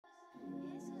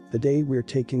Today we're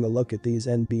taking a look at these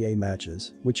NBA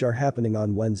matches, which are happening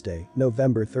on Wednesday,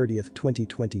 November 30th,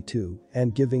 2022,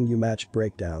 and giving you match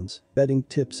breakdowns, betting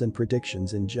tips and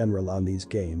predictions in general on these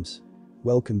games.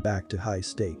 Welcome back to High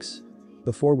Stakes.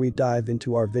 Before we dive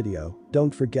into our video,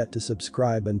 don't forget to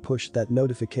subscribe and push that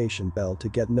notification bell to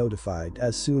get notified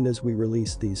as soon as we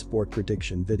release these sport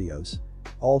prediction videos.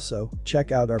 Also,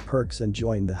 check out our perks and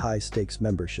join the High Stakes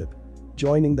membership.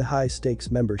 Joining the High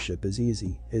Stakes membership is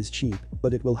easy, is cheap,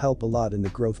 but it will help a lot in the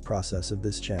growth process of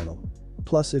this channel.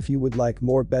 Plus, if you would like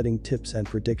more betting tips and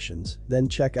predictions, then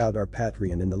check out our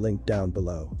Patreon in the link down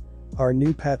below. Our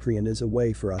new Patreon is a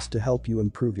way for us to help you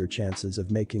improve your chances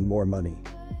of making more money.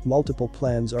 Multiple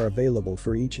plans are available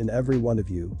for each and every one of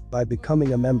you. By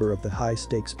becoming a member of the High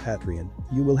Stakes Patreon,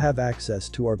 you will have access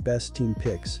to our best team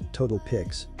picks, total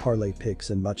picks, parlay picks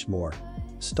and much more.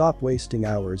 Stop wasting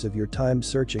hours of your time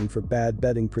searching for bad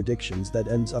betting predictions that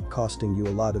ends up costing you a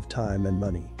lot of time and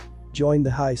money. Join the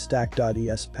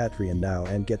highstack.es Patreon now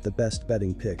and get the best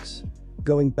betting picks.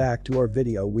 Going back to our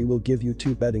video, we will give you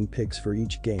 2 betting picks for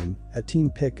each game, a team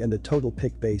pick and a total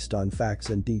pick based on facts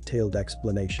and detailed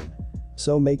explanation.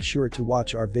 So make sure to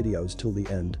watch our videos till the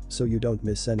end so you don't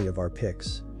miss any of our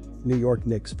picks. New York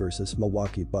Knicks vs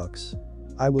Milwaukee Bucks.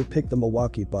 I will pick the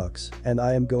Milwaukee Bucks, and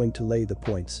I am going to lay the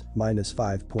points,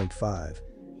 -5.5.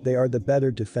 They are the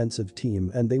better defensive team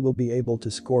and they will be able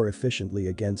to score efficiently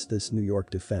against this New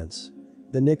York defense.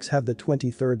 The Knicks have the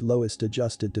 23rd lowest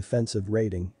adjusted defensive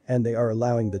rating, and they are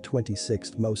allowing the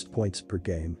 26th most points per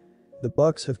game. The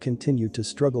Bucks have continued to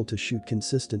struggle to shoot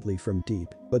consistently from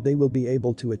deep, but they will be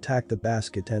able to attack the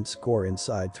basket and score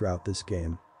inside throughout this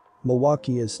game.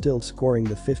 Milwaukee is still scoring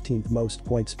the 15th most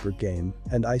points per game,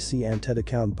 and I see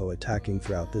Antetokounmpo attacking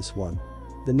throughout this one.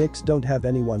 The Knicks don't have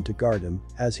anyone to guard him,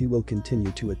 as he will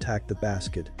continue to attack the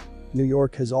basket. New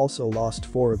York has also lost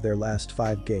 4 of their last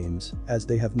 5 games, as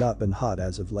they have not been hot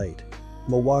as of late.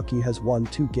 Milwaukee has won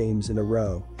 2 games in a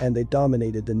row, and they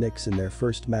dominated the Knicks in their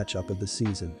first matchup of the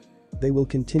season. They will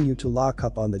continue to lock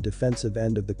up on the defensive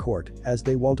end of the court, as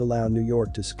they won't allow New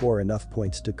York to score enough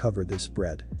points to cover this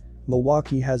spread.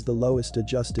 Milwaukee has the lowest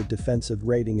adjusted defensive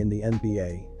rating in the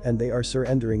NBA, and they are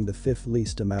surrendering the 5th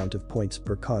least amount of points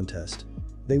per contest.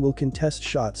 They will contest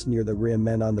shots near the rim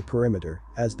and on the perimeter,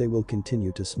 as they will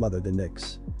continue to smother the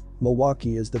Knicks.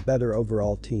 Milwaukee is the better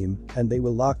overall team, and they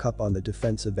will lock up on the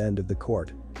defensive end of the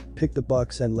court. Pick the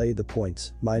Bucks and lay the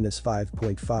points,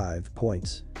 -5.5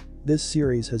 points. This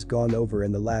series has gone over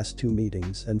in the last 2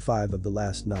 meetings and 5 of the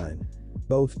last 9.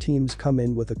 Both teams come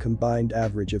in with a combined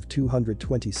average of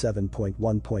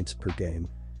 227.1 points per game.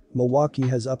 Milwaukee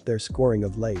has upped their scoring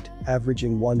of late,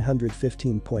 averaging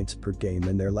 115 points per game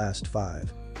in their last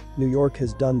 5. New York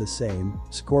has done the same,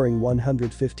 scoring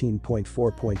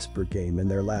 115.4 points per game in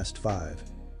their last 5.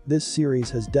 This series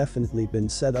has definitely been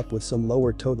set up with some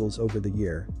lower totals over the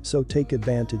year, so take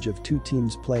advantage of 2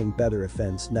 teams playing better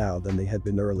offense now than they had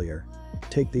been earlier.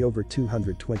 Take the over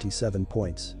 227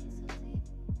 points.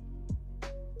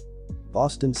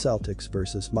 Boston Celtics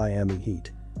vs Miami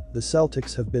Heat. The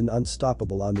Celtics have been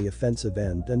unstoppable on the offensive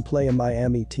end and play a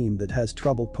Miami team that has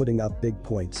trouble putting up big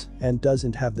points and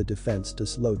doesn't have the defense to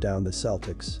slow down the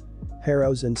Celtics.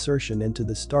 Harrow's insertion into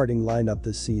the starting lineup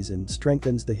this season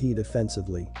strengthens the Heat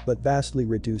offensively but vastly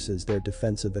reduces their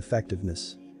defensive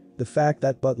effectiveness. The fact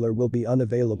that Butler will be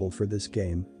unavailable for this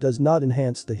game does not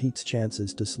enhance the Heat's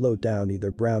chances to slow down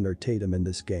either Brown or Tatum in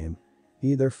this game.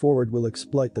 Either forward will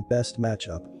exploit the best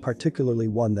matchup, particularly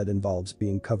one that involves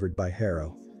being covered by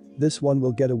Harrow. This one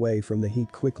will get away from the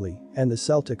Heat quickly, and the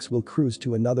Celtics will cruise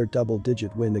to another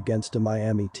double-digit win against a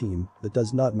Miami team that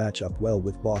does not match up well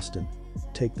with Boston.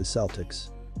 Take the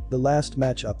Celtics. The last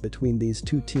matchup between these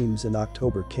 2 teams in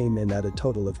October came in at a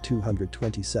total of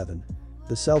 227.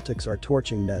 The Celtics are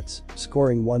torching Nets,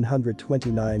 scoring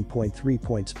 129.3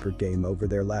 points per game over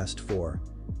their last 4.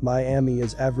 Miami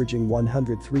is averaging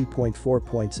 103.4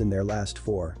 points in their last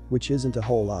 4, which isn't a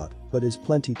whole lot, but is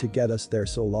plenty to get us there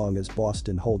so long as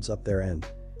Boston holds up their end.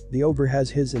 The over has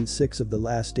his in 6 of the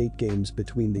last 8 games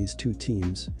between these 2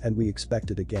 teams, and we expect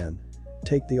it again.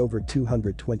 Take the over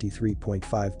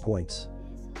 223.5 points.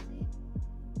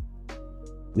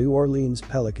 New Orleans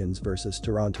Pelicans vs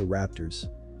Toronto Raptors.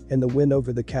 In the win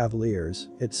over the Cavaliers,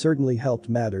 it certainly helped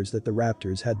matters that the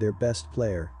Raptors had their best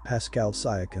player, Pascal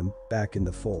Siakam, back in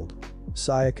the fold.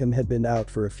 Siakam had been out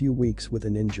for a few weeks with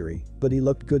an injury, but he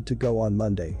looked good to go on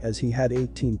Monday as he had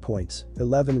 18 points,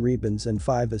 11 rebounds and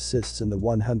 5 assists in the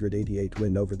 188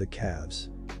 win over the Cavs.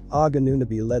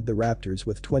 Anunoby led the Raptors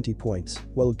with 20 points,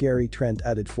 while Gary Trent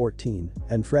added 14,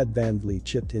 and Fred VanVleet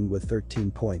chipped in with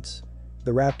 13 points.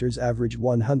 The Raptors average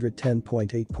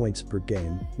 110.8 points per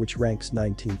game, which ranks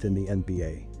 19th in the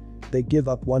NBA. They give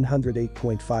up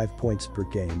 108.5 points per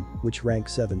game, which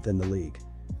ranks 7th in the league.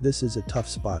 This is a tough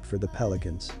spot for the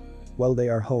Pelicans. While they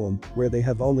are home, where they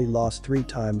have only lost 3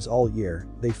 times all year,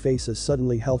 they face a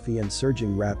suddenly healthy and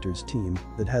surging Raptors team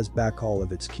that has back all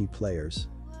of its key players.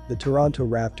 The Toronto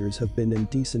Raptors have been in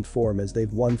decent form as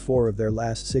they've won 4 of their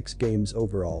last 6 games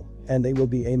overall, and they will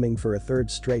be aiming for a 3rd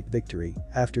straight victory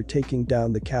after taking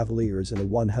down the Cavaliers in a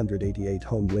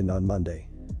 188-home win on Monday.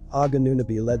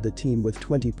 Anunoby led the team with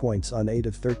 20 points on 8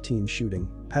 of 13 shooting.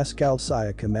 Pascal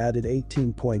Siakam added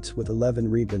 18 points with 11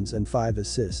 rebounds and 5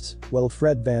 assists, while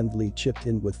Fred VanVleet chipped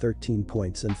in with 13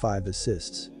 points and 5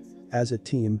 assists. As a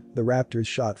team, the Raptors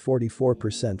shot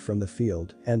 44% from the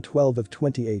field and 12 of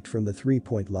 28 from the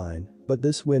three-point line, but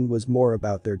this win was more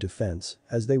about their defense,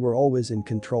 as they were always in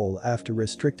control after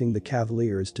restricting the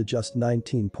Cavaliers to just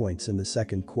 19 points in the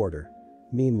second quarter.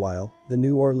 Meanwhile, the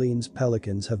New Orleans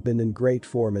Pelicans have been in great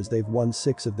form as they've won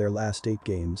 6 of their last 8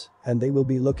 games, and they will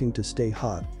be looking to stay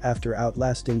hot after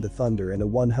outlasting the Thunder in a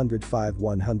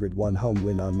 105-101 home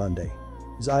win on Monday.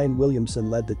 Zion Williamson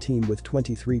led the team with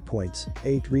 23 points,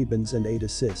 8 rebounds and 8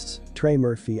 assists. Trey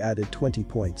Murphy added 20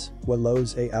 points, while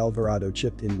Jose Alvarado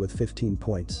chipped in with 15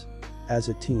 points. As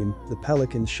a team, the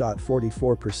Pelicans shot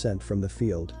 44% from the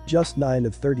field, just 9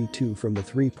 of 32 from the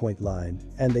three-point line,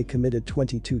 and they committed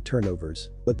 22 turnovers,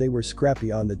 but they were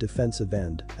scrappy on the defensive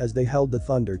end as they held the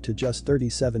Thunder to just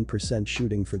 37%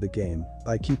 shooting for the game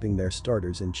by keeping their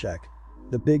starters in check.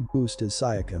 The big boost is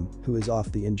Siakam, who is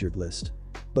off the injured list.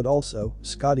 But also,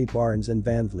 Scotty Barnes and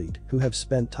VanVleet, who have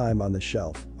spent time on the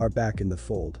shelf, are back in the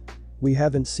fold. We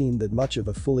haven't seen that much of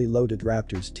a fully loaded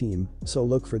Raptors team, so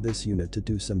look for this unit to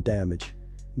do some damage.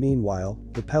 Meanwhile,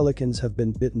 the Pelicans have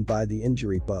been bitten by the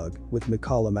injury bug, with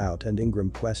McCollum out and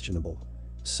Ingram questionable.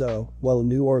 So, while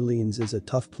New Orleans is a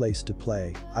tough place to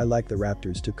play, I like the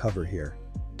Raptors to cover here.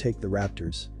 Take the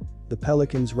Raptors. The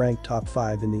Pelicans rank top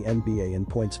 5 in the NBA in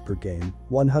points per game,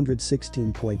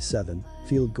 116.7,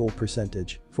 field goal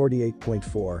percentage,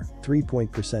 48.4,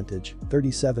 three-point percentage,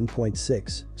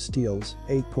 37.6, steals,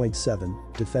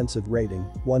 8.7, defensive rating,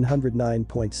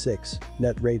 109.6,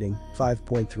 net rating,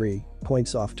 5.3,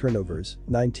 points off turnovers,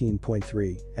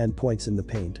 19.3, and points in the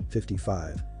paint,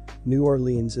 55. New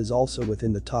Orleans is also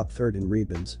within the top 3rd in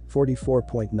rebounds,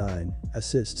 44.9,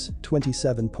 assists,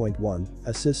 27.1,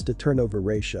 assist-to-turnover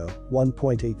ratio,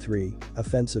 1.83,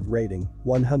 offensive rating,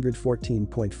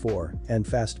 114.4, and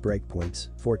fast break points,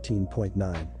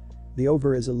 14.9. The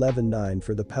over is 11-9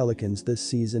 for the Pelicans this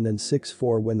season and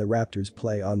 6-4 when the Raptors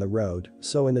play on the road,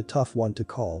 so in a tough one to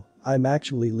call, I'm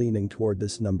actually leaning toward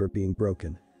this number being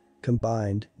broken.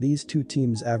 Combined, these two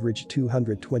teams average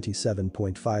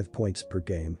 227.5 points per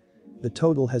game. The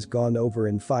total has gone over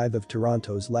in 5 of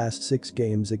Toronto's last 6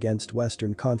 games against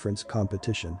Western Conference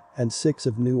competition and 6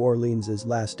 of New Orleans'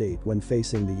 last 8 when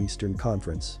facing the Eastern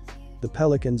Conference. The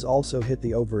Pelicans also hit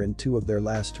the over in 2 of their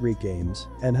last 3 games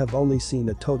and have only seen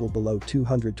a total below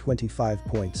 225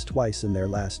 points twice in their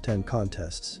last 10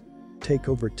 contests. Take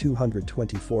over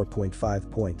 224.5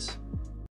 points.